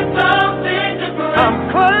speaking. something different. I'm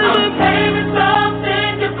claiming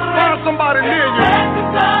something different. Find somebody near you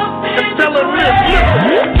and tell them this.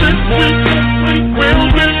 This week will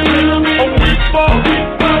be a week for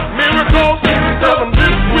miracles. Tell them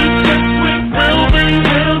this week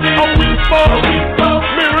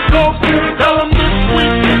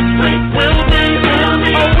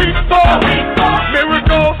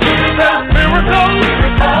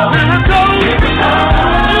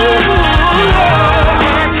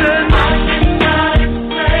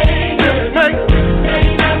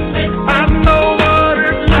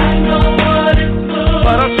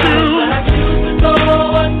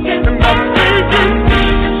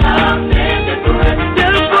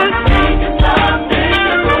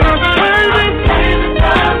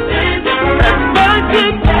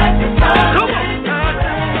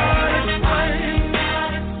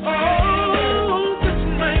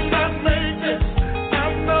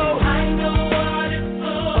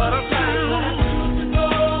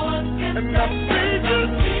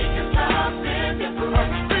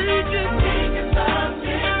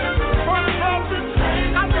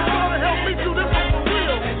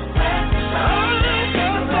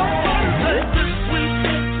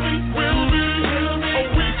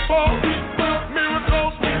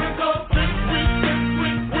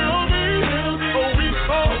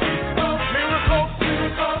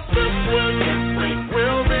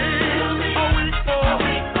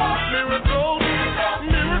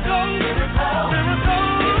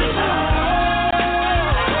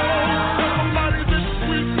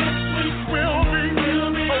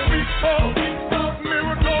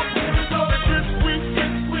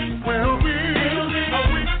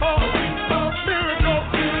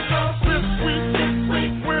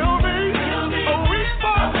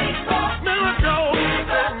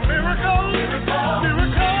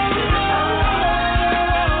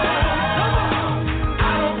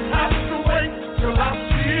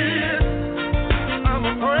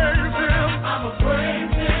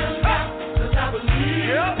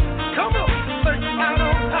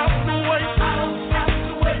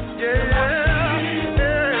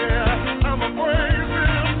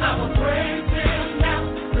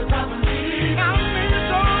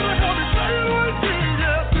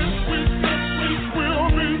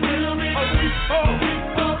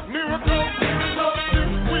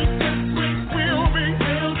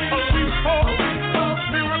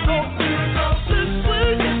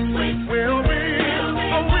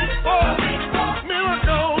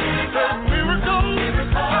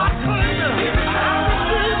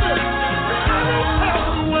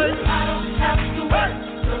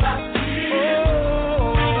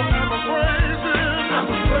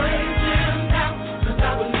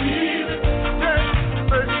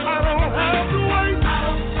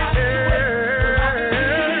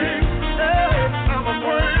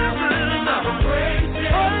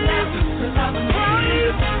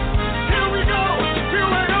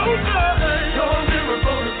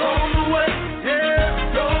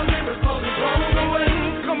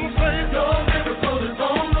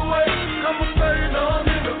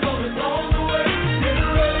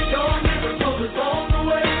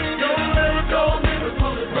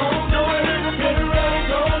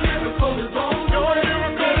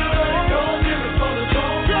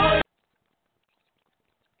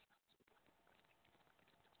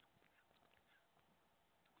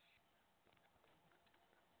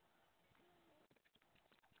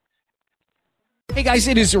Hey guys,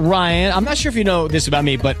 it is Ryan. I'm not sure if you know this about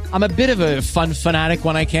me, but I'm a bit of a fun fanatic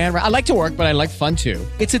when I can. I like to work, but I like fun too.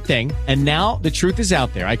 It's a thing. And now the truth is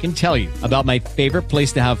out there. I can tell you about my favorite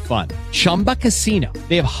place to have fun. Chumba Casino.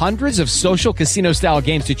 They have hundreds of social casino style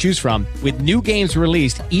games to choose from with new games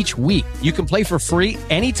released each week. You can play for free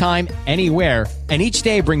anytime, anywhere. And each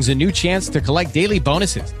day brings a new chance to collect daily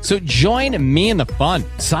bonuses. So join me in the fun.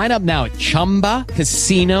 Sign up now at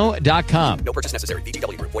ChumbaCasino.com. No purchase necessary.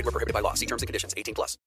 VGW Group. Void where prohibited by law. See terms and conditions. 18+.